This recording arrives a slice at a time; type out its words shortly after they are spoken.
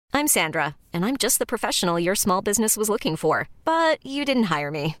I'm Sandra, and I'm just the professional your small business was looking for. But you didn't hire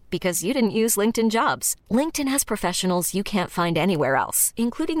me because you didn't use LinkedIn Jobs. LinkedIn has professionals you can't find anywhere else,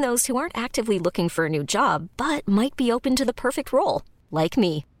 including those who aren't actively looking for a new job, but might be open to the perfect role, like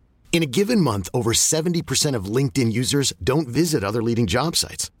me. In a given month, over 70% of LinkedIn users don't visit other leading job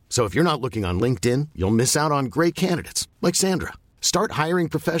sites. So if you're not looking on LinkedIn, you'll miss out on great candidates like Sandra. Start hiring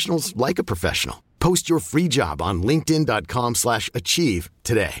professionals like a professional. Post your free job on linkedin.com/achieve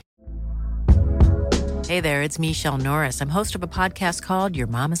today. Hey there, it's Michelle Norris. I'm host of a podcast called Your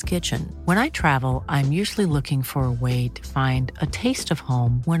Mama's Kitchen. When I travel, I'm usually looking for a way to find a taste of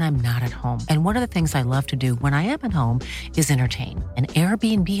home when I'm not at home. And one of the things I love to do when I am at home is entertain. And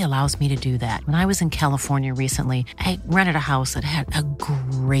Airbnb allows me to do that. When I was in California recently, I rented a house that had a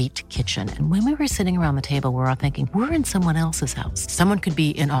great kitchen. And when we were sitting around the table, we were all thinking, we're in someone else's house. Someone could be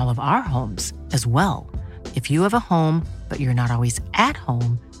in all of our homes as well. If you have a home, but you're not always at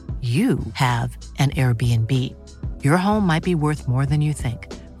home, you have an Airbnb. Your home might be worth more than you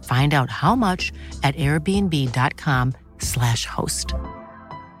think. Find out how much at airbnb.com/host.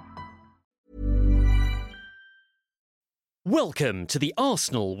 Welcome to the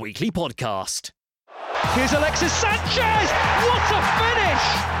Arsenal Weekly Podcast. Here's Alexis Sanchez! What a finish!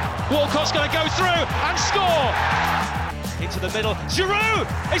 Walcott's going to go through and score! Into the middle, Giroud!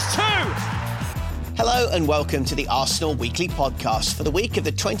 It's two! Hello and welcome to the Arsenal Weekly Podcast for the week of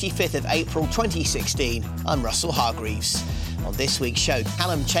the 25th of April 2016. I'm Russell Hargreaves. On this week's show,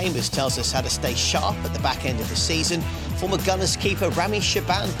 Callum Chambers tells us how to stay sharp at the back end of the season. Former Gunners keeper Rami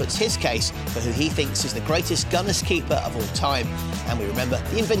Shaban puts his case for who he thinks is the greatest Gunners keeper of all time. And we remember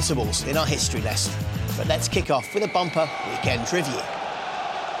the Invincibles in our history lesson. But let's kick off with a bumper weekend review.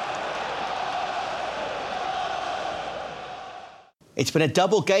 It's been a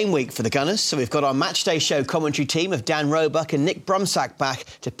double game week for the Gunners, so we've got our Matchday Show commentary team of Dan Roebuck and Nick Brumsack back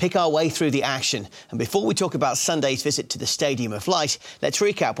to pick our way through the action. And before we talk about Sunday's visit to the Stadium of Light, let's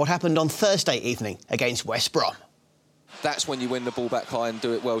recap what happened on Thursday evening against West Brom. That's when you win the ball back high and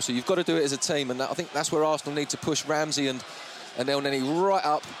do it well. So you've got to do it as a team, and I think that's where Arsenal need to push Ramsey and El Neni right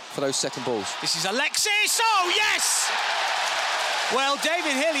up for those second balls. This is Alexis. Oh, yes! Well,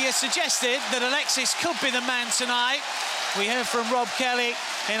 David Hillier suggested that Alexis could be the man tonight. We heard from Rob Kelly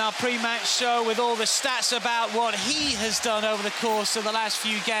in our pre-match show with all the stats about what he has done over the course of the last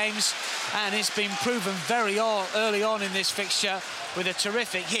few games, and it's been proven very early on in this fixture with a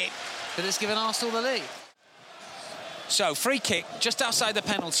terrific hit that has given Arsenal the lead. So, free kick just outside the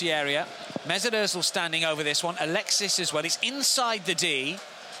penalty area. Mesut Ozil standing over this one. Alexis as well. It's inside the D,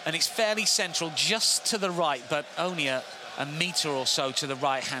 and it's fairly central just to the right, but only a metre or so to the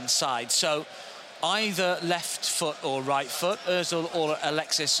right-hand side. So, either left foot or right foot. Ozil or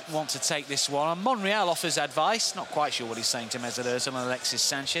Alexis want to take this one. And Monreal offers advice. Not quite sure what he's saying to Mesut Ozil and Alexis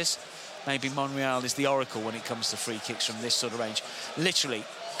Sanchez. Maybe Monreal is the oracle when it comes to free kicks from this sort of range. Literally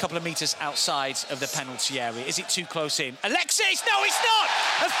a couple of metres outside of the penalty area. Is it too close in? Alexis! No, it's not!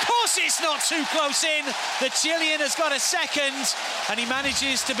 Of course it's not too close in. The Chilean has got a second, and he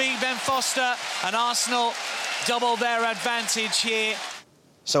manages to beat Ben Foster, and Arsenal double their advantage here.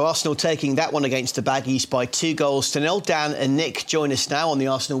 So Arsenal taking that one against the Baggies by 2-0. Dan and Nick join us now on the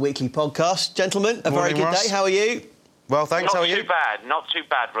Arsenal Weekly Podcast. Gentlemen, a very good day. How are you? Well, thanks. How are you? Not too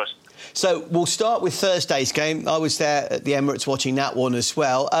bad, Russ. So we'll start with Thursday's game. I was there at the Emirates watching that one as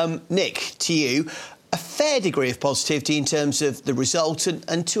well. Nick, to you, a fair degree of positivity in terms of the result,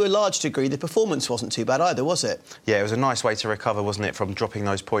 and to a large degree the performance wasn't too bad either, was it? Yeah, it was a nice way to recover, wasn't it, from dropping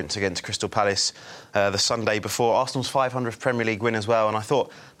those points against Crystal Palace the Sunday before. Arsenal's 500th Premier League win as well, and I thought,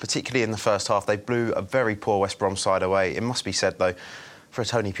 particularly in the first half, they blew a very poor West Brom side away. It must be said, though, for a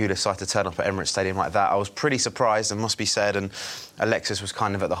Tony Pulis side to turn up at Emirates Stadium like that, I was pretty surprised, and must be said, and Alexis was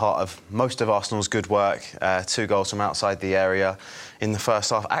kind of at the heart of most of Arsenal's good work. 2 goals from outside the area in the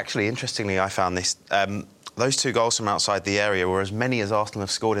first half. Actually, interestingly, I found this. Those 2 goals from outside the area were as many as Arsenal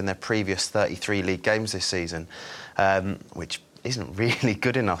have scored in their previous 33 league games this season, which isn't really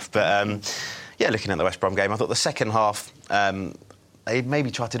good enough. But, looking at the West Brom game, I thought the second half, they maybe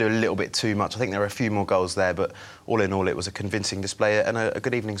tried to do a little bit too much. I think there were a few more goals there, but all in all, it was a convincing display and a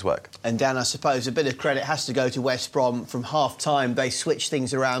good evening's work. And Dan, I suppose a bit of credit has to go to West Brom. From half-time, they switched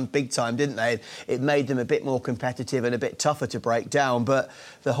things around big time, didn't they? It made them a bit more competitive and a bit tougher to break down, but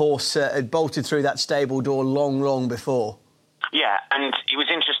the horse had bolted through that stable door long before. Yeah, and it was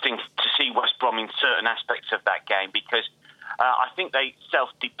interesting to see West Brom in certain aspects of that game because I think they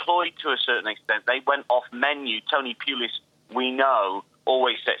self-deployed to a certain extent. They went off menu. Tony Pulis, we know,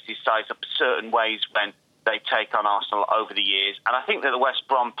 always sets his sides up certain ways when they take on Arsenal over the years. And I think that the West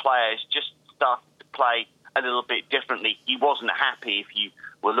Brom players just started to play a little bit differently. He wasn't happy. If you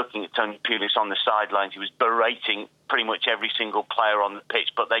were looking at Tony Pulis on the sidelines, he was berating pretty much every single player on the pitch,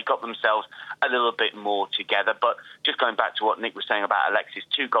 but they got themselves a little bit more together. But just going back to what Nick was saying about Alexis,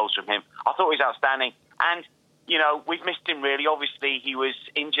 2 goals from him, I thought he was outstanding. And, you know, we've missed him really. Obviously, he was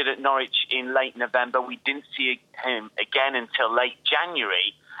injured at Norwich in late November. We didn't see him again until late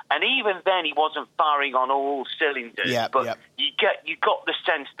January. And even then, he wasn't firing on all cylinders. You got the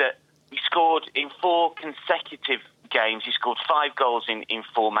sense that he scored in 4 consecutive games. He scored 5 goals in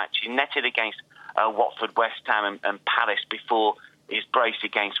 4 matches. He netted against Watford, West Ham and Palace before his brace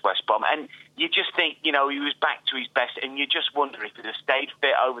against West Brom. And you just think, you know, he was back to his best, and you just wonder if he'd have stayed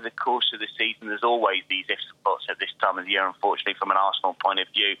fit over the course of the season. There's always these ifs and buts at this time of the year, unfortunately, from an Arsenal point of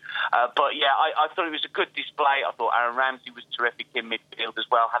view. But, yeah, I thought it was a good display. I thought Aaron Ramsey was terrific in midfield as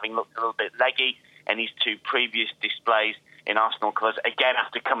well, having looked a little bit leggy in his 2 previous displays in Arsenal colours, again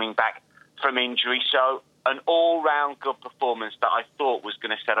after coming back from injury. So an all-round good performance that I thought was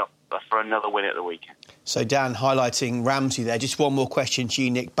going to set up for another win at the weekend. So, Dan, highlighting Ramsey there. Just one more question to you,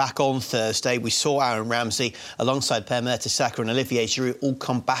 Nick. Back on Thursday, we saw Aaron Ramsey alongside Per Mertesacker and Olivier Giroud all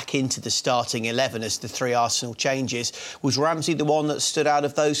come back into the starting 11 as the 3 Arsenal changes. Was Ramsey the one that stood out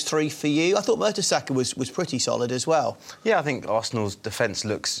of those 3 for you? I thought Mertesacker was pretty solid as well. Yeah, I think Arsenal's defence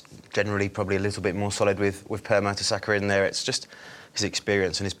looks generally probably a little bit more solid with Per Mertesacker in there. It's just his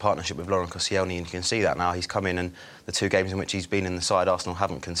experience and his partnership with Laurent Koscielny, and you can see that now. He's come in, and the 2 games in which he's been in the side, Arsenal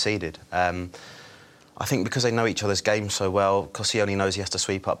haven't conceded. I think because they know each other's games so well, Koscielny knows he has to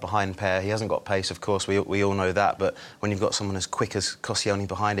sweep up behind Per. He hasn't got pace, of course, we all know that, but when you've got someone as quick as Koscielny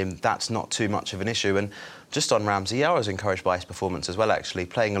behind him, that's not too much of an issue. And just on Ramsey, I was encouraged by his performance as well, actually.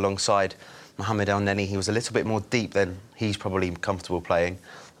 Playing alongside Mohamed El Neni, he was a little bit more deep than he's probably comfortable playing.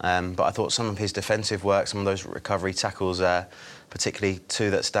 But I thought some of his defensive work, some of those recovery tackles, particularly 2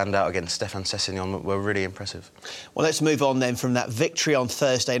 that stand out against Stefan Sessegnon, were really impressive. Well, let's move on then from that victory on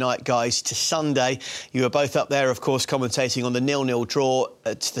Thursday night, guys, to Sunday. You were both up there, of course, commentating on the 0-0 draw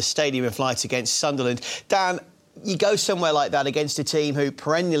at the Stadium of Light against Sunderland. Dan, you go somewhere like that against a team who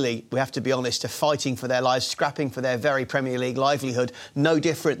perennially, we have to be honest, are fighting for their lives, scrapping for their very Premier League livelihood. No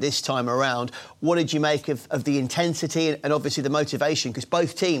different this time around. What did you make of the intensity and obviously the motivation? Because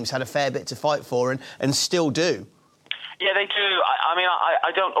both teams had a fair bit to fight for and still do. Yeah, they do. I mean,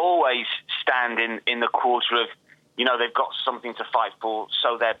 I don't always stand in the quarter of, you know, they've got something to fight for,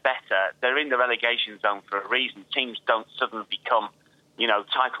 so they're better. They're in the relegation zone for a reason. Teams don't suddenly become, you know,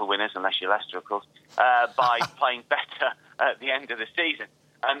 title winners, unless you're Leicester, of course, by playing better at the end of the season.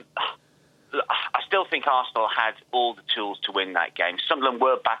 And I still think Arsenal had all the tools to win that game. Sunderland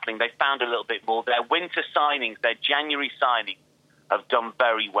were battling. They found a little bit more. Their winter signings, their January signings, have done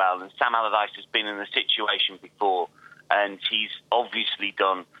very well. And Sam Allardyce has been in the situation before, and he's obviously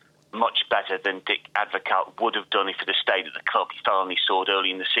done much better than Dick Advocaat would have done if he'd have stayed at the club. He fell on his sword early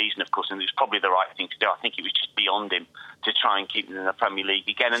in the season, of course, and it was probably the right thing to do. I think it was just beyond him to try and keep them in the Premier League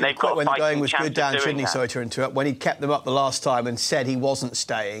again. And they've got when the going was good, Dan Trinley, sorry to interrupt, when he kept them up the last time and said he wasn't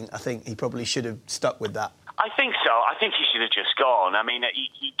staying, I think he probably should have stuck with that. I think so. I think he should have just gone. I mean,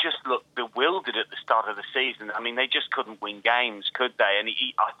 he just looked bewildered at the start of the season. I mean, they just couldn't win games, could they? And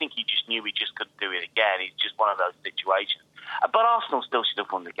I think he just knew he just couldn't do it again. It's just one of those situations. But Arsenal still should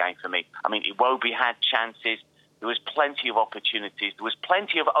have won the game for me. I mean, Iwobi had chances. There was plenty of opportunities. There was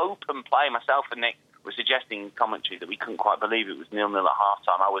plenty of open play. Myself and Nick were suggesting in commentary that we couldn't quite believe it was 0-0 at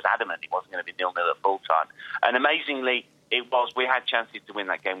half-time. I was adamant it wasn't going to be 0-0 at full-time. And amazingly, it was. We had chances to win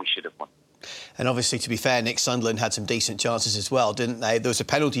that game. We should have won. And obviously, to be fair, Nick, Sunderland had some decent chances as well, didn't they? There was a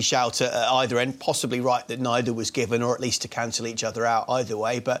penalty shout at either end, possibly right that neither was given, or at least to cancel each other out either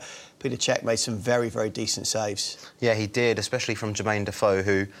way. But Peter Cech made some very, very decent saves. Yeah, he did, especially from Jermaine Defoe,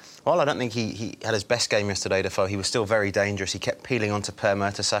 who, well, I don't think he had his best game yesterday, Defoe. He was still very dangerous. He kept peeling onto Per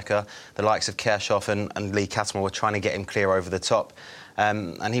Mertesacker. The likes of Kershoff and Lee Cattermole were trying to get him clear over the top.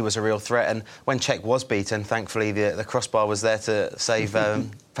 And he was a real threat. And when Cech was beaten, thankfully the crossbar was there to save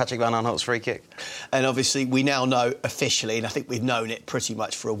Patrick Van Aanholt's free kick. And obviously we now know officially, and I think we've known it pretty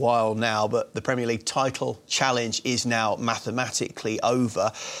much for a while now, but the Premier League title challenge is now mathematically over.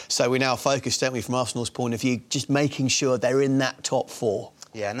 So we're now focused, don't we, from Arsenal's point of view, just making sure they're in that top 4.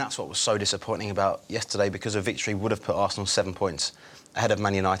 Yeah, and that's what was so disappointing about yesterday, because a victory would have put Arsenal 7 points ahead of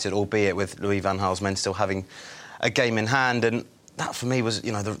Man United, albeit with Louis van Gaal's men still having a game in hand. And that, for me, was,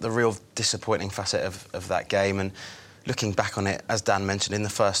 you know, the real disappointing facet of that game. And looking back on it, as Dan mentioned, in the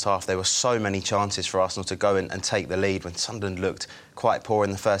first half, there were so many chances for Arsenal to go and take the lead when Sunderland looked quite poor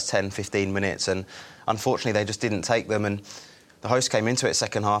in the first 10, 15 minutes. And unfortunately, they just didn't take them. And the host came into it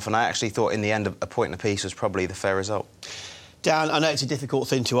second half, and I actually thought in the end a point apiece was probably the fair result. Dan, I know it's a difficult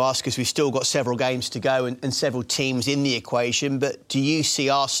thing to ask because we've still got several games to go and several teams in the equation, but do you see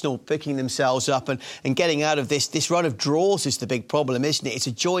Arsenal picking themselves up and getting out of this run of draws is the big problem, isn't it? It's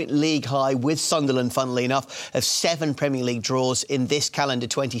a joint league high with Sunderland, funnily enough, of 7 Premier League draws in this calendar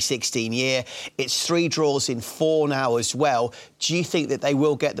 2016 year. It's 3 draws in 4 now as well. Do you think that they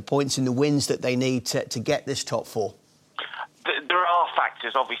will get the points and the wins that they need to get this top 4? There are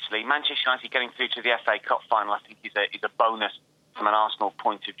factors, obviously. Manchester United getting through to the FA Cup final, I think, is a bonus from an Arsenal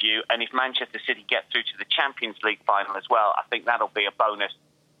point of view. And if Manchester City get through to the Champions League final as well, I think that'll be a bonus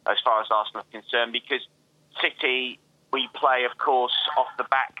as far as Arsenal is concerned, because City, we play, of course, off the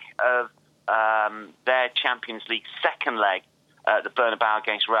back of their Champions League second leg at the Bernabeu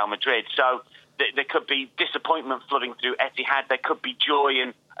against Real Madrid. So there could be disappointment flooding through Etihad. There could be joy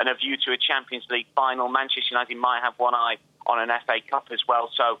and a view to a Champions League final. Manchester United might have one eye on an FA Cup as well,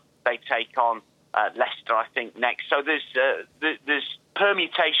 so they take on Leicester, I think, next. So there's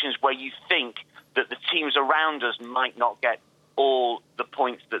permutations where you think that the teams around us might not get all the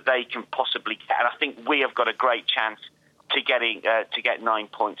points that they can possibly get, and I think we have got a great chance to get 9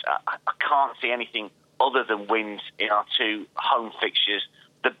 points. I can't see anything other than wins in our 2 home fixtures.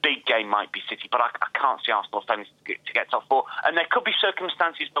 The big game might be City, but I can't see Arsenal failing to get top 4, and there could be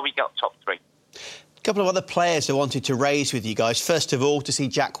circumstances where we get top 3. A couple of other players I wanted to raise with you guys. First of all, to see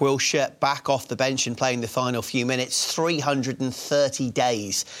Jack Wilshere back off the bench and playing the final few minutes. 330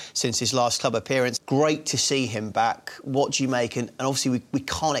 days since his last club appearance. Great to see him back. What do you make? And obviously we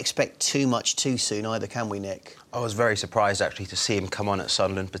can't expect too much too soon either, can we, Nick? I was very surprised, actually, to see him come on at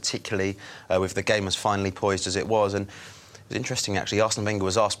Sunderland, particularly with the game as finely poised as it was. And it was interesting, actually. Arsene Wenger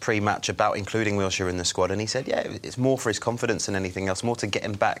was asked pre-match about including Wilshere in the squad, and he said, yeah, it's more for his confidence than anything else, more to get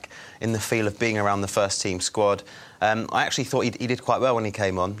him back in the feel of being around the first-team squad. I actually thought he did quite well when he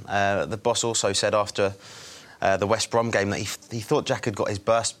came on. The boss also said after the West Brom game that he thought Jack had got his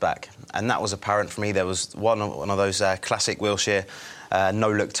burst back, and that was apparent for me. There was one of those classic Wilshere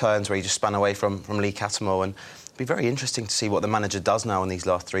no-look turns where he just span away from Lee Cattermole, and it'd be very interesting to see what the manager does now in these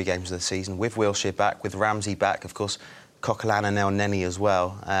last 3 games of the season, with Wilshere back, with Ramsey back, of course, Coquelin and now Nenny as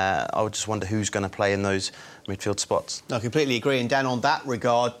well. I would just wonder who's going to play in those midfield spots. I completely agree. And Dan, on that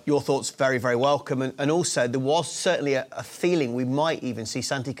regard, your thoughts very, very welcome. And also, there was certainly a feeling we might even see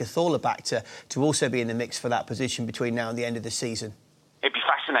Santi Cazorla back to also be in the mix for that position between now and the end of the season. It'd be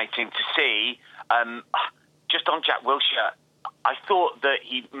fascinating to see. Just on Jack Wilshere, I thought that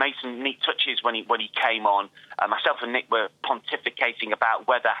he made some neat touches when he came on. Myself and Nick were pontificating about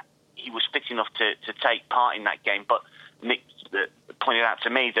whether he was fit enough to take part in that game, but Nick pointed out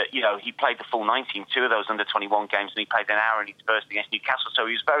to me that, you know, he played the full 90 in 2 of those under-21 games, and he played an hour in his first against Newcastle. So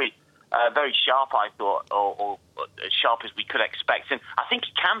he was very sharp, I thought, or as sharp as we could expect. And I think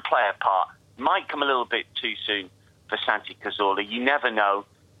he can play a part. Might come a little bit too soon for Santi Cazorla. You never know.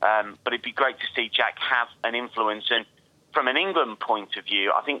 But it'd be great to see Jack have an influence. And from an England point of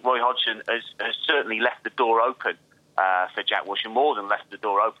view, I think Roy Hodgson has certainly left the door open for Jack Wilshere, more than left the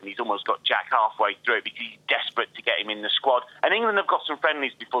door open. He's almost got Jack halfway through it because he's desperate to get him in the squad. And England have got some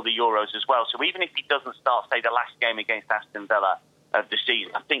friendlies before the Euros as well. So even if he doesn't start, say, the last game against Aston Villa of the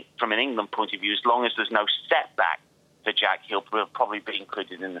season, I think from an England point of view, as long as there's no setback for Jack, he'll probably be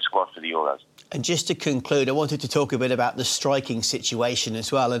included in the squad for the Euros. And just to conclude, I wanted to talk a bit about the striking situation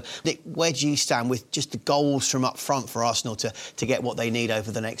as well. And Nick, where do you stand with just the goals from up front for Arsenal to get what they need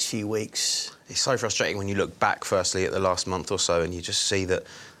over the next few weeks? It's so frustrating when you look back, firstly, at the last month or so, and you just see that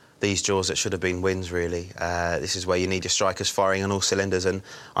these draws that should have been wins, really. This is where you need your strikers firing on all cylinders, and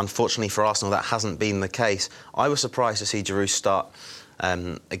unfortunately for Arsenal, that hasn't been the case. I was surprised to see Giroud start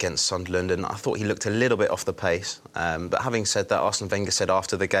against Sunderland, and I thought he looked a little bit off the pace. But having said that, Arsene Wenger said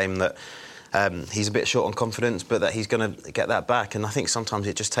after the game that he's a bit short on confidence, but that he's going to get that back. And I think sometimes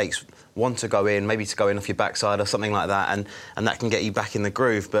it just takes one to go in, maybe to go in off your backside or something like that, and that can get you back in the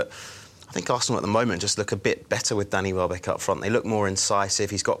groove. But I think Arsenal at the moment just look a bit better with Danny Welbeck up front. They look more incisive.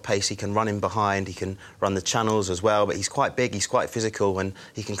 He's got pace. He can run in behind. He can run the channels as well. But he's quite big. He's quite physical, and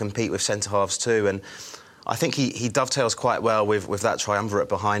he can compete with centre-halves too. And I think he dovetails quite well with that triumvirate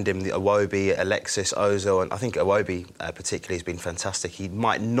behind him, the Iwobi, Alexis, Ozil. And I think Iwobi particularly has been fantastic. He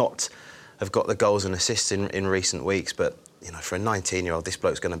might not have got the goals and assists in recent weeks, but you know, for a 19-year-old, this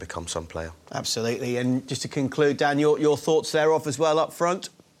bloke's going to become some player. Absolutely. And just to conclude, Dan, your thoughts thereof as well up front?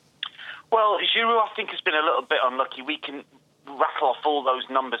 Well, Giroud, I think, has been a little bit unlucky. We can rattle off all those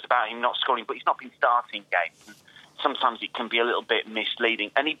numbers about him not scoring, but he's not been starting games. Sometimes it can be a little bit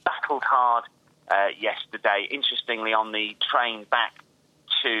misleading. And he battled hard yesterday. Interestingly, on the train back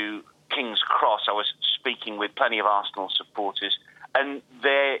to King's Cross, I was speaking with plenty of Arsenal supporters, and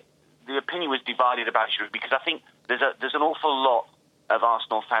the opinion was divided about Giroud, because I think there's an awful lot of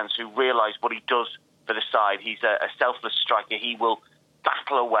Arsenal fans who realise what he does for the side. He's a selfless striker. He will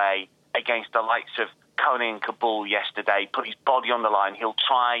battle away against the likes of Kone and Kabul yesterday, put his body on the line. He'll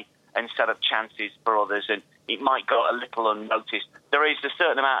try and set up chances for others, and it might go a little unnoticed. There is a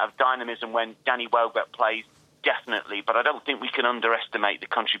certain amount of dynamism when Danny Welbeck plays, definitely, but I don't think we can underestimate the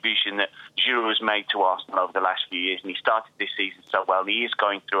contribution that Giroud has made to Arsenal over the last few years, and he started this season so well. He is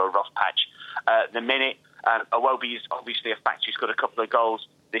going through a rough patch at the minute. Iwobi is obviously a factor. He's got a couple of goals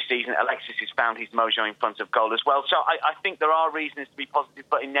this season. Alexis has found his mojo in front of goal as well. So I think there are reasons to be positive,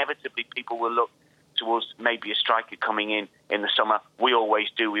 but inevitably people will look towards maybe a striker coming in the summer. We always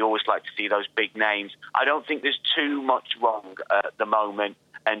do. We always like to see those big names. I don't think there's too much wrong at the moment,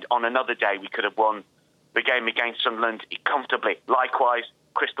 and on another day we could have won the game against Sunderland comfortably. Likewise,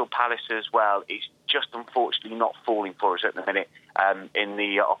 Crystal Palace as well. It's just unfortunately not falling for us at the minute in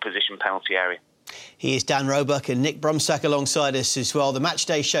the opposition penalty area. He is Dan Roebuck and Nick Brumsack alongside us as well. The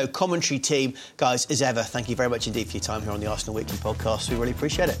Matchday Show commentary team. Guys, as ever, thank you very much indeed for your time here on the Arsenal Weekly podcast. We really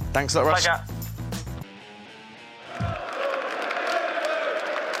appreciate it. Thanks a lot, Russ. Pleasure.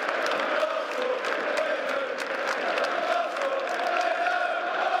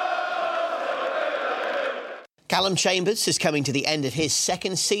 Callum Chambers is coming to the end of his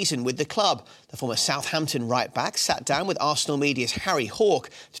second season with the club. The former Southampton right-back sat down with Arsenal media's Harry Hawke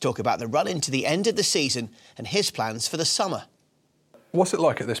to talk about the run into the end of the season and his plans for the summer. What's it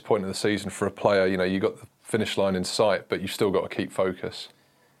like at this point of the season for a player? You know, you got the finish line in sight, but you've still got to keep focus.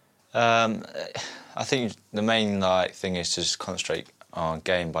 I think the main thing is to just concentrate on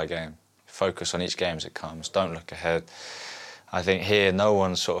game by game. Focus on each game as it comes. Don't look ahead. I think here no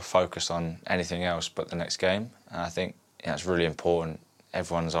one's sort of focused on anything else but the next game. And I think it's really important.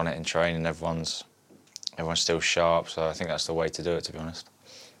 Everyone's on it in training. Everyone's still sharp. So I think that's the way to do it, to be honest.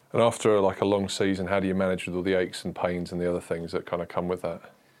 And after a long season, how do you manage with all the aches and pains and the other things that kind of come with that?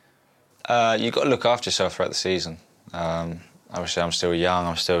 You've got to look after yourself throughout the season. Obviously, I'm still young.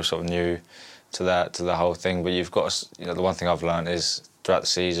 I'm still sort of new to the whole thing. But you've got to, the one thing I've learned is throughout the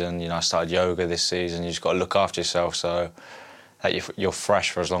season. I started yoga this season. You've just got to look after yourself so that you're fresh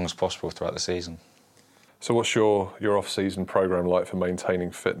for as long as possible throughout the season. So what's your off-season programme like for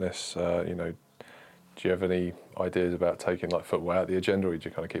maintaining fitness? Do you have any ideas about taking football out of the agenda, or do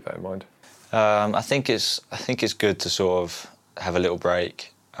you kind of keep that in mind? I think it's good to sort of have a little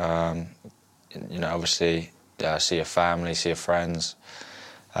break. Obviously, see your family, see your friends.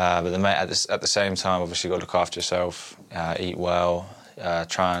 But at the same time, obviously, you've got to look after yourself, eat well,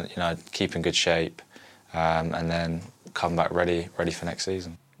 try and keep in good shape, and then come back ready for next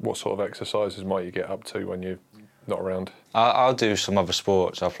season. What sort of exercises might you get up to when you're not around? I'll do some other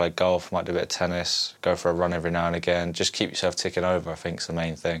sports. I'll play golf, might do a bit of tennis, go for a run every now and again. Just keep yourself ticking over, I think, is the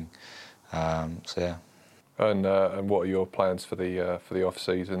main thing. Yeah. And what are your plans for the off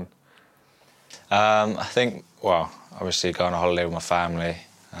season? I think, obviously go on a holiday with my family,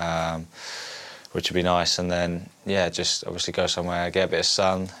 which would be nice, and then just obviously go somewhere, get a bit of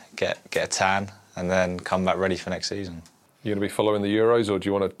sun, get a tan, and then come back ready for next season. You going to be following the Euros, or do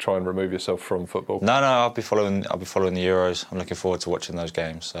you want to try and remove yourself from football? No, I'll be following the Euros. I'm looking forward to watching those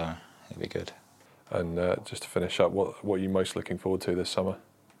games, so it'll be good. And just to finish up, what are you most looking forward to this summer?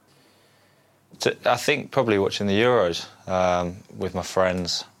 I think probably watching the Euros with my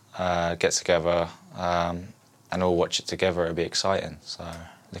friends, get together and all watch it together. It'll be exciting, so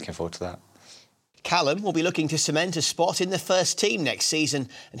looking forward to that. Callum will be looking to cement a spot in the first team next season,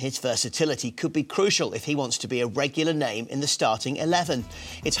 and his versatility could be crucial if he wants to be a regular name in the starting 11.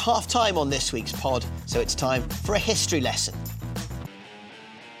 It's half-time on this week's pod, so it's time for a history lesson.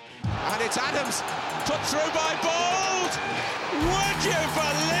 And it's Adams, put through by Bold! Would you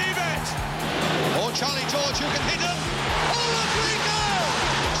believe it? Or Charlie George, who can hit him. Oh,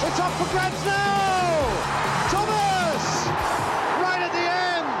 It's up for grabs now! Thomas! Right at the end!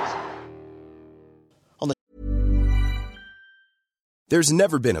 There's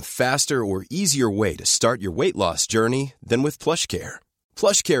never been a faster or easier way to start your weight loss journey than with PlushCare.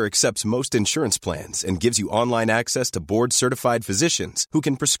 PlushCare accepts most insurance plans and gives you online access to board-certified physicians who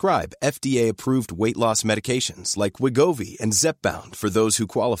can prescribe FDA-approved weight loss medications like Wegovy and Zepbound for those who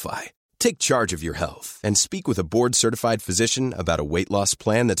qualify. Take charge of your health and speak with a board-certified physician about a weight loss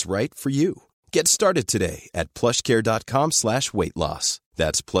plan that's right for you. Get started today at plushcare.com/weightloss.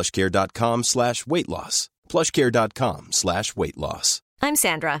 That's plushcare.com/weightloss. plushcare.com/weightloss. I'm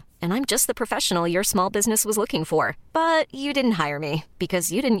Sandra, and I'm just the professional your small business was looking for. But you didn't hire me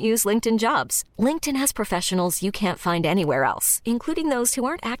because you didn't use LinkedIn Jobs. LinkedIn has professionals you can't find anywhere else, including those who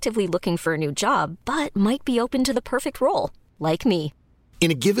aren't actively looking for a new job, but might be open to the perfect role, like me. In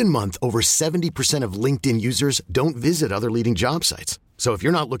a given month, over 70% of LinkedIn users don't visit other leading job sites. So if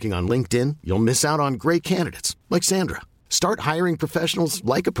you're not looking on LinkedIn, you'll miss out on great candidates like Sandra. Start hiring professionals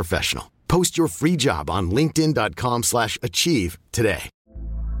like a professional. Post your free job on linkedin.com/achieve today.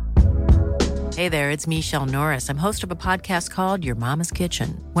 Hey there, it's Michelle Norris. I'm host of a podcast called Your Mama's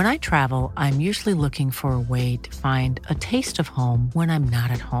Kitchen. When I travel, I'm usually looking for a way to find a taste of home when I'm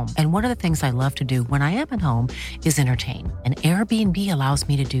not at home. And one of the things I love to do when I am at home is entertain. And Airbnb allows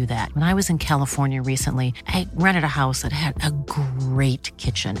me to do that. When I was in California recently, I rented a house that had a great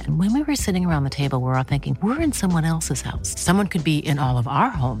kitchen. And when we were sitting around the table, we were all thinking, we're in someone else's house. Someone could be in all of our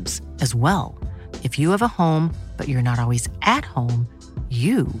homes as well. If you have a home, but you're not always at home,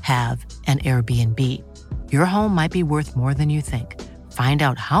 you have an Airbnb. Your home might be worth more than you think. Find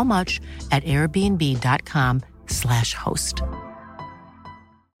out how much at airbnb.com/host.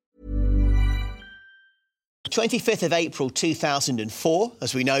 25th of April 2004,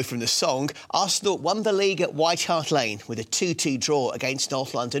 as we know from the song, Arsenal won the league at White Hart Lane with a 2-2 draw against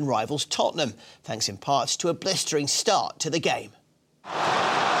North London rivals Tottenham, thanks in part to a blistering start to the game.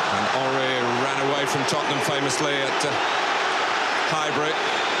 And Henry ran away from Tottenham famously at Highbury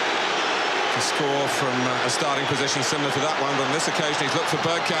to score from a starting position similar to that one, but on this occasion he's looked for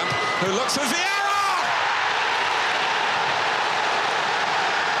Bergkamp, who looks for Vieira!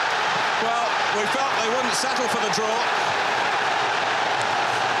 Well, we felt they wouldn't settle for the draw.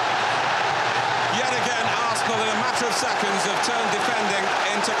 Yet again, Arsenal in a matter of seconds have turned defending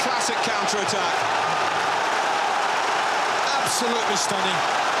into classic counter-attack. Absolutely stunning.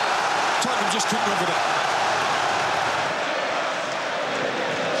 Tottenham just couldn't live with it.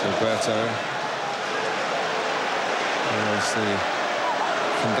 Gilberto, there's the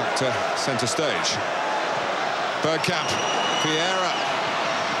conductor, centre stage. Bergkamp, Vieira,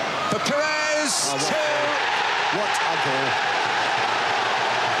 for Perez, what a goal.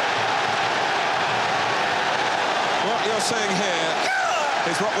 What you're seeing here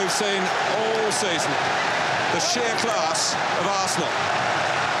is what we've seen all season, the sheer class of Arsenal.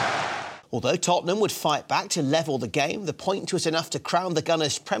 Although Tottenham would fight back to level the game, the point was enough to crown the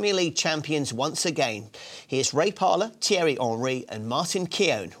Gunners Premier League champions once again. Here's Ray Parlour, Thierry Henry and Martin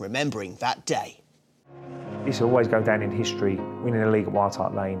Keown remembering that day. This will always go down in history, winning the league at White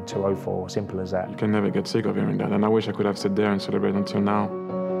Hart Lane, 2-0-4, simple as that. You can never get sick of hearing that, and I wish I could have sat there and celebrated until now.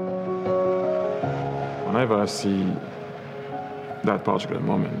 Whenever I see that particular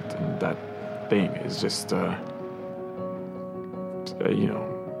moment and that thing, it's just,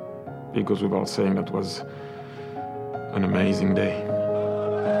 it goes without saying that was an amazing day.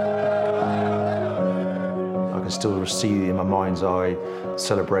 I can still see in my mind's eye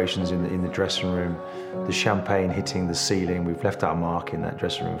celebrations in the dressing room, the champagne hitting the ceiling. We've left our mark in that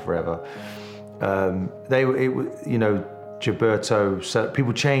dressing room forever. Gilberto. So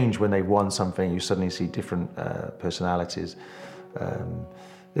people change when they've won something. You suddenly see different personalities.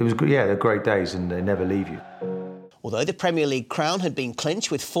 It was they're great days and they never leave you. Although the Premier League crown had been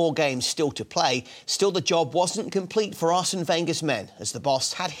clinched with 4 games still to play, still the job wasn't complete for Arsene Wenger's men, as the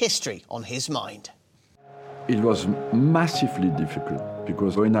boss had history on his mind. It was massively difficult,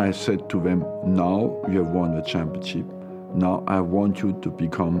 because when I said to them, now you have won the championship, now I want you to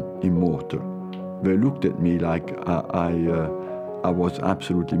become immortal. They looked at me like I was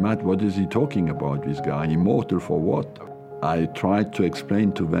absolutely mad. What is he talking about, this guy? Immortal for what? I tried to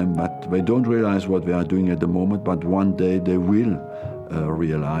explain to them that they don't realize what they are doing at the moment, but one day they will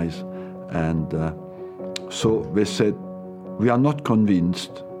realize. And so they said, we are not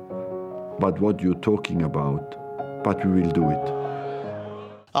convinced about what you're talking about, but we will do it.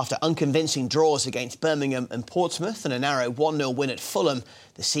 After unconvincing draws against Birmingham and Portsmouth and a narrow 1-0 win at Fulham,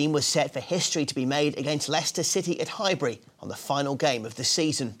 the scene was set for history to be made against Leicester City at Highbury on the final game of the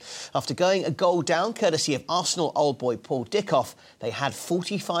season. After going a goal down, courtesy of Arsenal old boy Paul Dickov, they had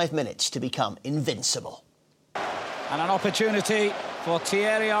 45 minutes to become invincible. And an opportunity for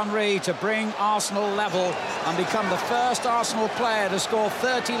Thierry Henry to bring Arsenal level and become the first Arsenal player to score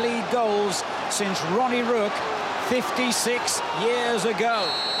 30 league goals since Ronnie Rook 56 years ago.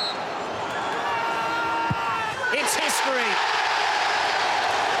 It's history.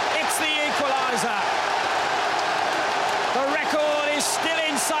 It's the equaliser. The record is still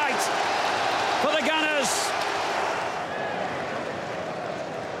in sight for the Gunners.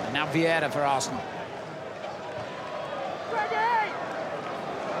 And now Vieira for Arsenal.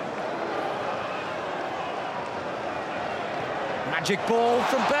 Magic ball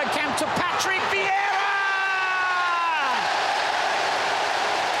from Bergkamp to Patrick Vieira!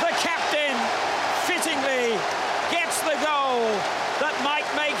 The captain fittingly gets the goal that might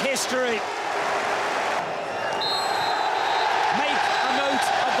make history. Make a note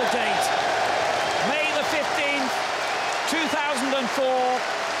the date. May the 15th, 2004,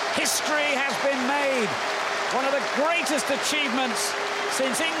 history has been made. One of the greatest achievements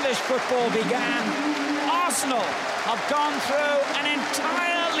since English football began. Arsenal have gone through an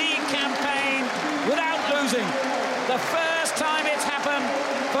entire league campaign without losing. The first time it's happened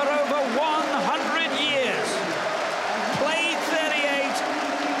for over 100 years. Played 38,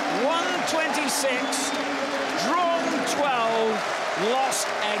 won 26, drawn 12, lost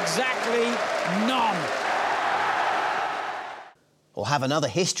exactly none. We'll have another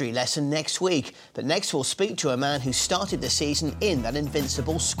history lesson next week, but next we'll speak to a man who started the season in that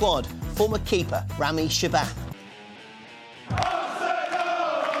invincible squad, former keeper Rami Shaban.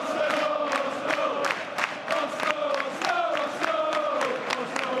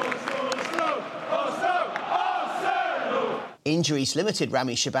 Injuries limited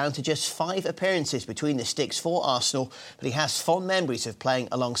Rami Shaban to just 5 appearances between the sticks for Arsenal, but he has fond memories of playing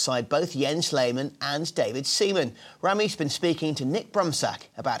alongside both Jens Lehmann and David Seaman. Rami's been speaking to Nick Brumsack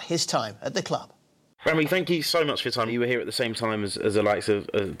about his time at the club. Rami, thank you so much for your time. You were here at the same time as the likes of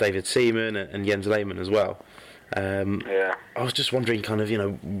David Seaman and Jens Lehmann as well. Yeah. I was just wondering, kind of, you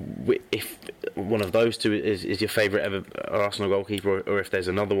know, if one of those two is your favourite ever Arsenal goalkeeper, or if there's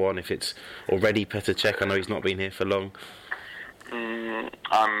another one, if it's already Petr Cech. I know he's not been here for long.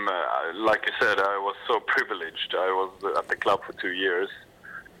 Like you said, I was so privileged. I was at the club for 2 years,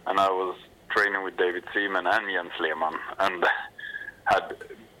 and I was training with David Seaman and Jens Lehmann, and had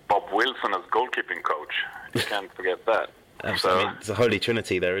Bob Wilson as goalkeeping coach. You can't forget that. Absolutely. I mean, it's a holy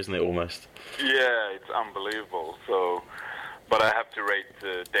trinity there, isn't it, almost? Yeah, it's unbelievable. So, but I have to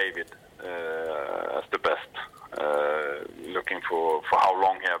rate David as the best, looking for how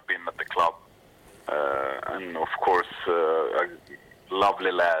long he has been at the club. And of course, a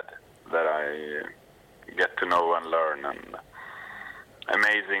lovely lad that I get to know and learn, and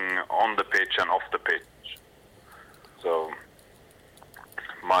amazing on the pitch and off the pitch. So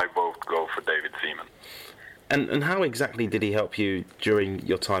my vote go for David Seaman. And how exactly did he help you during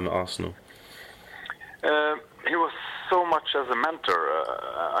your time at Arsenal? He was so much as a mentor.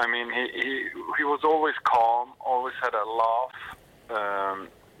 I mean, he was always calm, always had a laugh.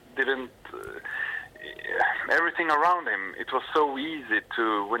 Everything around him, it was so easy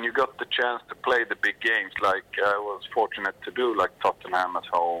to, when you got the chance to play the big games, like I was fortunate to do, like Tottenham at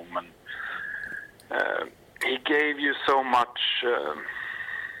home, and he gave you so much.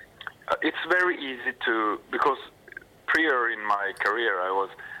 It's very easy to, because prior in my career I was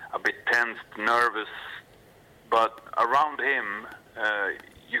a bit tensed, nervous, but around him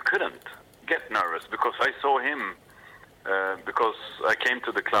you couldn't get nervous, because I saw him. Because I came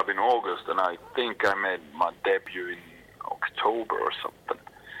to the club in August, and I think I made my debut in October or something.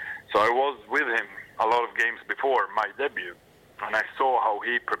 So I was with him a lot of games before my debut, and I saw how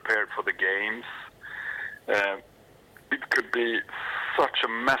he prepared for the games. It could be such a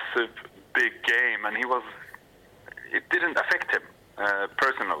massive, big game, and it didn't affect him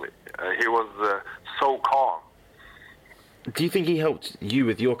personally. He was so calm. Do you think he helped you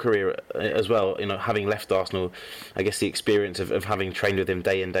with your career as well, you know, having left Arsenal, I guess the experience of having trained with him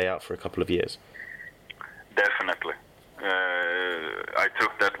day in, day out for a couple of years? Definitely. I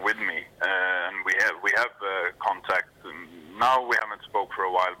took that with me, and we have contact. Now we haven't spoke for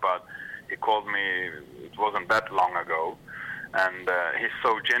a while, but he called me, it wasn't that long ago, and he's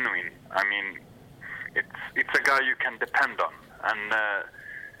so genuine. I mean, it's a guy you can depend on, and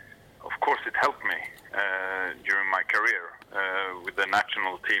of course it helped me during my career with the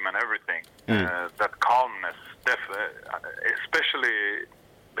national team and everything. That calmness, especially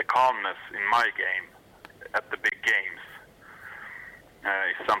the calmness in my game at the big games,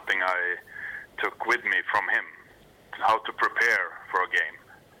 is something I took with me from him, how to prepare for a game.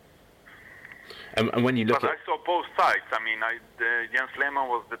 And when you look I saw both sides. I mean, Jens Lehmann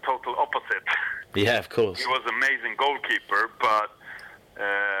was the total opposite. Yeah, of course. He was an amazing goalkeeper, but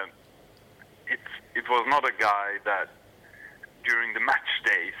it was not a guy that during the match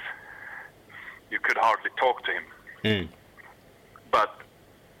days you could hardly talk to him. But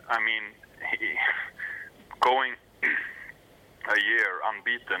I mean, going a year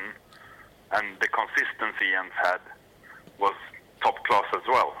unbeaten, and the consistency Jens had was top class as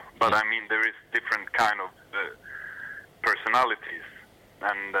well. But I mean, there is different kind of personalities,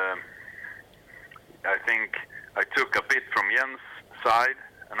 and I think I took a bit from Jens' side,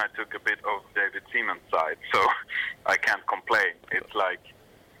 and I took a bit of David Seaman's side, so I can't complain. It's like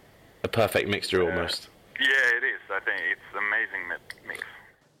a perfect mixture almost. Yeah, it is. I think it's an amazing mix.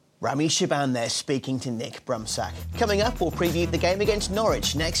 Rami Shaban there speaking to Nick Brumsack. Coming up, we'll preview the game against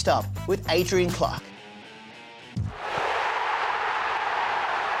Norwich next up with Adrian Clark.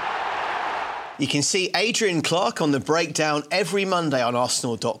 You can see Adrian Clark on The Breakdown every Monday on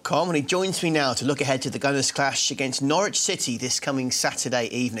Arsenal.com, and he joins me now to look ahead to the Gunners' clash against Norwich City this coming Saturday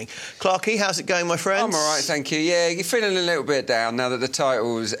evening. Clarky, how's it going, my friend? I'm all right, thank you. Yeah, you're feeling a little bit down now that the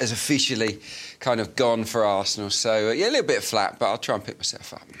title has officially kind of gone for Arsenal. So, yeah, a little bit flat, but I'll try and pick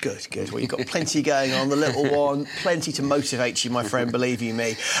myself up. Good. Well, you've got plenty going on, the little one, plenty to motivate you, my friend, believe you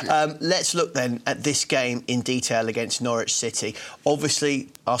me. Let's look then at this game in detail against Norwich City. Obviously,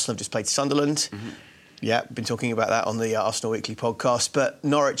 Arsenal have just played Sunderland. Mm-hmm. Yeah, been talking about that on the Arsenal Weekly podcast. But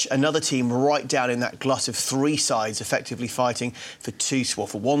Norwich, another team right down in that glut of three sides, effectively fighting for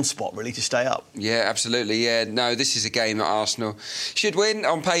one spot, really, to stay up. Yeah, absolutely. Yeah, no, this is a game that Arsenal should win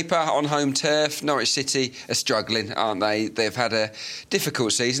on paper, on home turf. Norwich City are struggling, aren't they? They've had a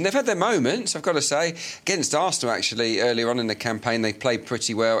difficult season. They've had their moments, I've got to say. Against Arsenal, actually, earlier on in the campaign, they played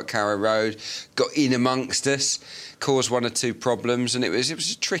pretty well at Carrow Road, got in amongst us, caused one or two problems, and it was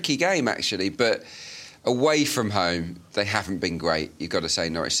a tricky game, actually, but away from home, they haven't been great, you've got to say,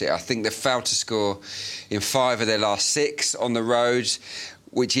 Norwich City. I think they've failed to score in 5 of their last 6 on the road,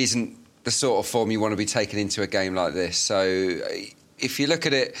 which isn't the sort of form you want to be taking into a game like this. So if you look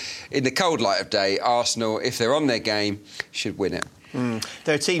at it in the cold light of day, Arsenal, if they're on their game, should win it.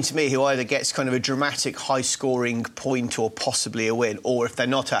 They're a team to me who either gets kind of a dramatic high-scoring point or possibly a win, or if they're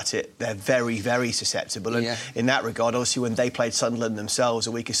not at it, they're very, very susceptible. And in that regard, obviously, when they played Sunderland themselves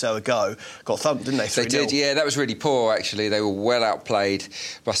a week or so ago, got thumped, didn't they? They did, yeah. That was really poor, actually. They were well outplayed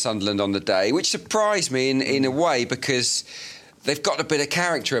by Sunderland on the day, which surprised me in a way because they've got a bit of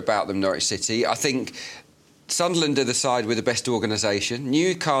character about them, Norwich City. I think Sunderland are the side with the best organisation.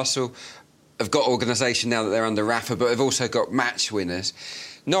 Newcastle have got organisation now that they're under Rafa, but they've also got match winners.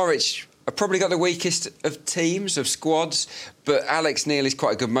 Norwich have probably got the weakest of teams, of squads, but Alex Neil is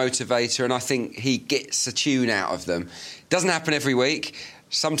quite a good motivator, and I think he gets a tune out of them. Doesn't happen every week.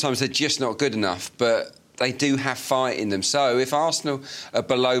 Sometimes they're just not good enough, but they do have fight in them. So if Arsenal are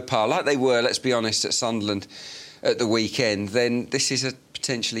below par, like they were, let's be honest, at Sunderland at the weekend, then this is a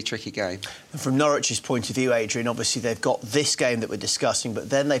potentially tricky game. And from Norwich's point of view, Adrian, obviously they've got this game that we're discussing,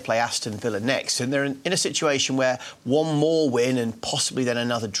 but then they play Aston Villa next, and they're in a situation where one more win and possibly then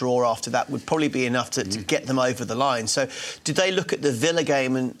another draw after that would probably be enough to get them over the line. So did they look at the Villa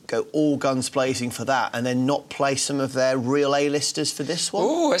game and go all guns blazing for that and then not play some of their real A-listers for this one?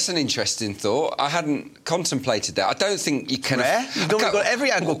 Oh, that's an interesting thought. I hadn't contemplated that. I don't think you can... Rare? You've normally got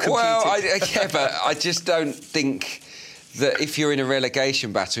every angle competing. Well, yeah, but I just don't think that if you're in a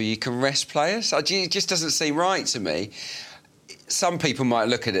relegation battle, you can rest players. It just doesn't seem right to me. Some people might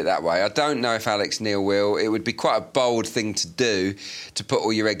look at it that way. I don't know if Alex Neil will. It would be quite a bold thing to do, to put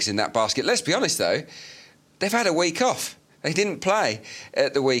all your eggs in that basket. Let's be honest, though, they've had a week off. They didn't play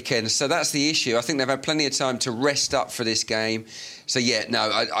at the weekend, so that's the issue. I think they've had plenty of time to rest up for this game. So, yeah,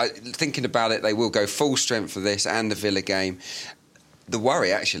 no, thinking about it, they will go full strength for this and the Villa game. The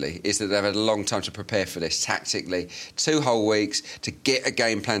worry, actually, is that they've had a long time to prepare for this tactically. 2 whole weeks to get a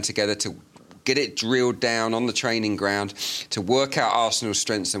game plan together, to get it drilled down on the training ground, to work out Arsenal's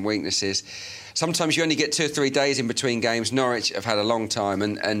strengths and weaknesses. Sometimes you only get 2 or 3 days in between games. Norwich have had a long time,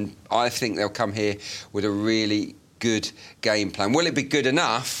 and I think they'll come here with a really good game plan. Will it be good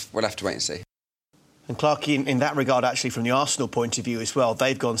enough? We'll have to wait and see. And Clarky, in that regard, actually, from the Arsenal point of view as well,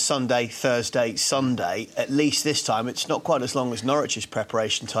 they've gone Sunday, Thursday, Sunday. At least this time, it's not quite as long as Norwich's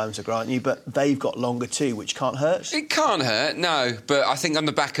preparation times, I grant you, but they've got longer too, which can't hurt. It can't hurt, no. But I think on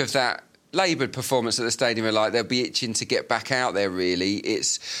the back of that laboured performance at the Stadium of Light, they'll be itching to get back out there, really.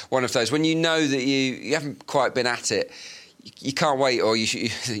 It's one of those, when you know that you haven't quite been at it, you can't wait, or you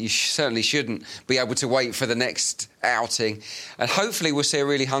certainly shouldn't be able to wait for the next outing. And hopefully we'll see a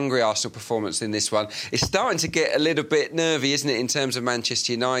really hungry Arsenal performance in this one. It's starting to get a little bit nervy, isn't it, in terms of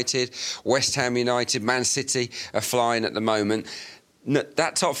Manchester United, West Ham United, Man City are flying at the moment.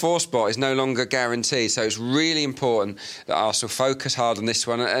 That top 4 spot is no longer guaranteed, so it's really important that Arsenal focus hard on this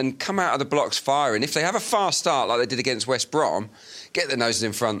one and come out of the blocks firing. If they have a fast start like they did against West Brom, get their noses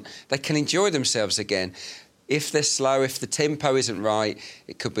in front, they can enjoy themselves again. If they're slow, if the tempo isn't right,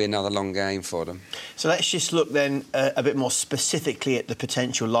 it could be another long game for them. So let's just look then a bit more specifically at the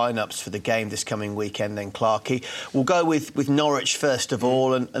potential lineups for the game this coming weekend then, Clarky. We'll go with Norwich first of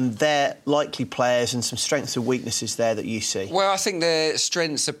all and their likely players and some strengths and weaknesses there that you see. Well, I think their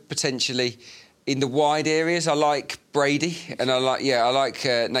strengths are potentially in the wide areas. I like Brady and I like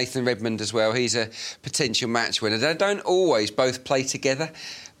Nathan Redmond as well. He's a potential match winner. They don't always both play together.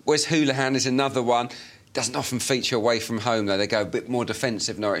 Wes Hoolahan is another one. Doesn't often feature away from home, though. They go a bit more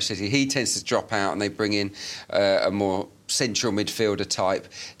defensive, Norwich City. He tends to drop out and they bring in a more central midfielder type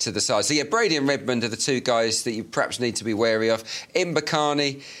to the side. So, yeah, Brady and Redmond are the 2 guys that you perhaps need to be wary of.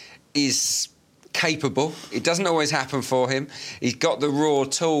 Mbakani is capable. It doesn't always happen for him. He's got the raw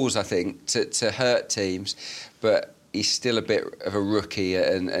tools, I think, to hurt teams, but he's still a bit of a rookie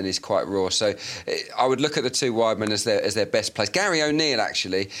and is quite raw. So I would look at the two wide men as their best players. Gary O'Neill,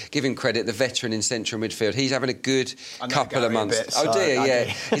 actually, give him credit, the veteran in central midfield. He's having a good couple of months.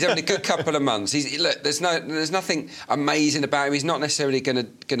 He's having a good couple of months. Look, there's nothing amazing about him. He's not necessarily going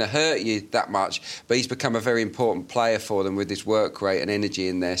to hurt you that much, but he's become a very important player for them with his work rate and energy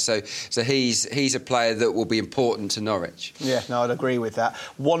in there. So he's a player that will be important to Norwich. Yeah, no, I'd agree with that.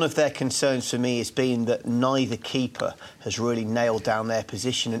 One of their concerns for me has been that neither keeper has really nailed down their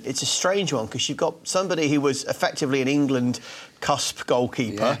position, and it's a strange one because you've got somebody who was effectively an England cusp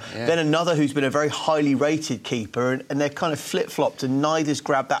goalkeeper, then another who's been a very highly rated keeper, and they've kind of flip-flopped, and neither's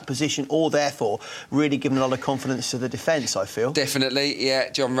grabbed that position or therefore really given a lot of confidence to the defence, I feel. Definitely, yeah.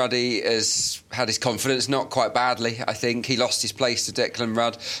 John Ruddy has had his confidence, not quite badly, I think. He lost his place to Declan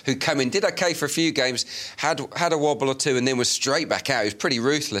Rudd, who came in, did OK for a few games, had a wobble or two and then was straight back out. He was pretty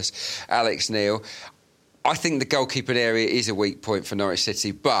ruthless, Alex Neil. I think the goalkeeping area is a weak point for Norwich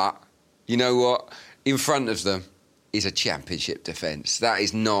City, but you know what? In front of them is a championship defence. That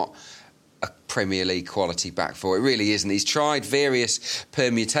is not a Premier League quality back four. It really isn't. He's tried various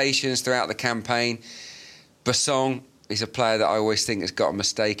permutations throughout the campaign. Basong is a player that I always think has got a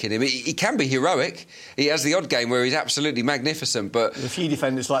mistake in him. He can be heroic. He has the odd game where he's absolutely magnificent, but... There's a few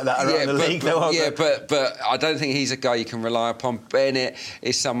defenders like that around the league, though, aren't there? But I don't think he's a guy you can rely upon. Bennett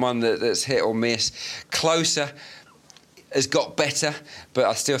is someone that's hit or miss. Closer has got better, but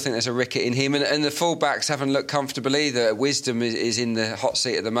I still think there's a ricket in him. And the full-backs haven't looked comfortable either. Wisdom is in the hot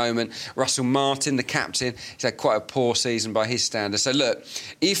seat at the moment. Russell Martin, the captain, he's had quite a poor season by his standards. So look,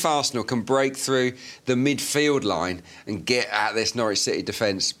 if Arsenal can break through the midfield line and get at this Norwich City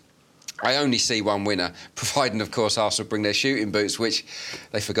defence, I only see one winner, providing, of course, Arsenal bring their shooting boots, which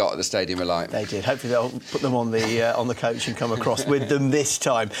they forgot at the Stadium of Light. They did. Hopefully they'll put them on the coach and come across with them this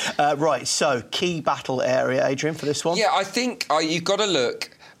time. Right, so key battle area, Adrian, for this one? Yeah, I think you've got to look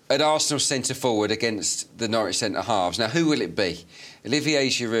at Arsenal's centre-forward against the Norwich centre-halves. Now, who will it be? Olivier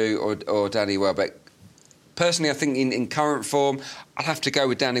Giroud or Danny Welbeck? Personally, I think in current form, I'll have to go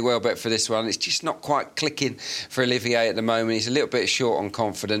with Danny Welbeck for this one. It's just not quite clicking for Olivier at the moment. He's a little bit short on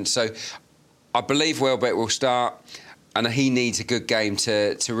confidence. So I believe Welbeck will start, and he needs a good game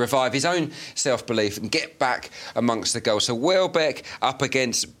to revive his own self-belief and get back amongst the goals. So Welbeck up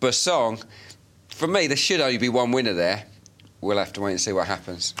against Basong. For me, there should only be one winner there. We'll have to wait and see what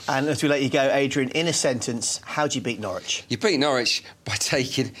happens. And as we let you go, Adrian, in a sentence, how do you beat Norwich? You beat Norwich by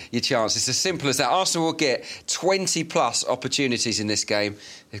taking your chances. It's as simple as that. Arsenal will get 20-plus opportunities in this game.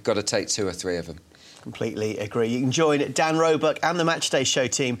 They've got to take 2 or 3 of them. Completely agree. You can join Dan Roebuck and the Matchday Show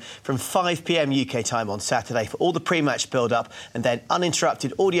team from 5 p.m. UK time on Saturday for all the pre-match build-up and then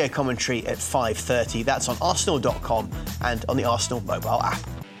uninterrupted audio commentary at 5:30. That's on Arsenal.com and on the Arsenal mobile app.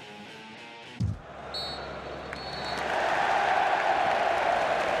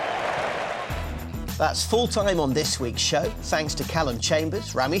 That's full-time on this week's show. Thanks to Callum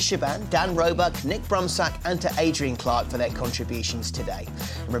Chambers, Rami Shaban, Dan Roebuck, Nick Brumsack and to Adrian Clark for their contributions today.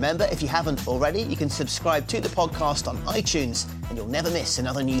 And remember, if you haven't already, you can subscribe to the podcast on iTunes and you'll never miss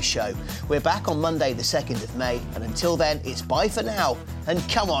another new show. We're back on Monday the 2nd of May, and until then, it's bye for now. And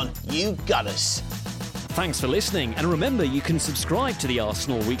come on, you Gunners. Thanks for listening, and remember you can subscribe to the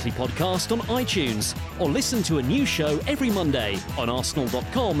Arsenal Weekly Podcast on iTunes or listen to a new show every Monday on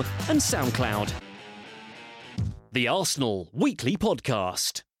Arsenal.com and SoundCloud. The Arsenal Weekly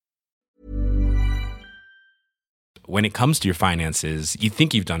Podcast. When it comes to your finances, you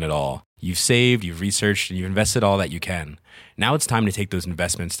think you've done it all. You've saved, you've researched, and you've invested all that you can. Now it's time to take those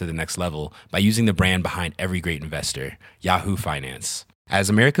investments to the next level by using the brand behind every great investor, Yahoo Finance. As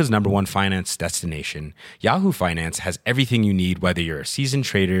America's #1 finance destination, Yahoo Finance has everything you need, whether you're a seasoned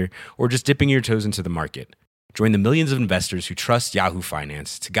trader or just dipping your toes into the market. Join the millions of investors who trust Yahoo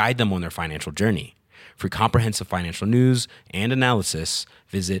Finance to guide them on their financial journey. For comprehensive financial news and analysis,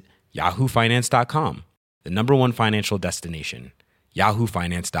 visit yahoofinance.com, the #1 financial destination,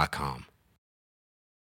 yahoofinance.com.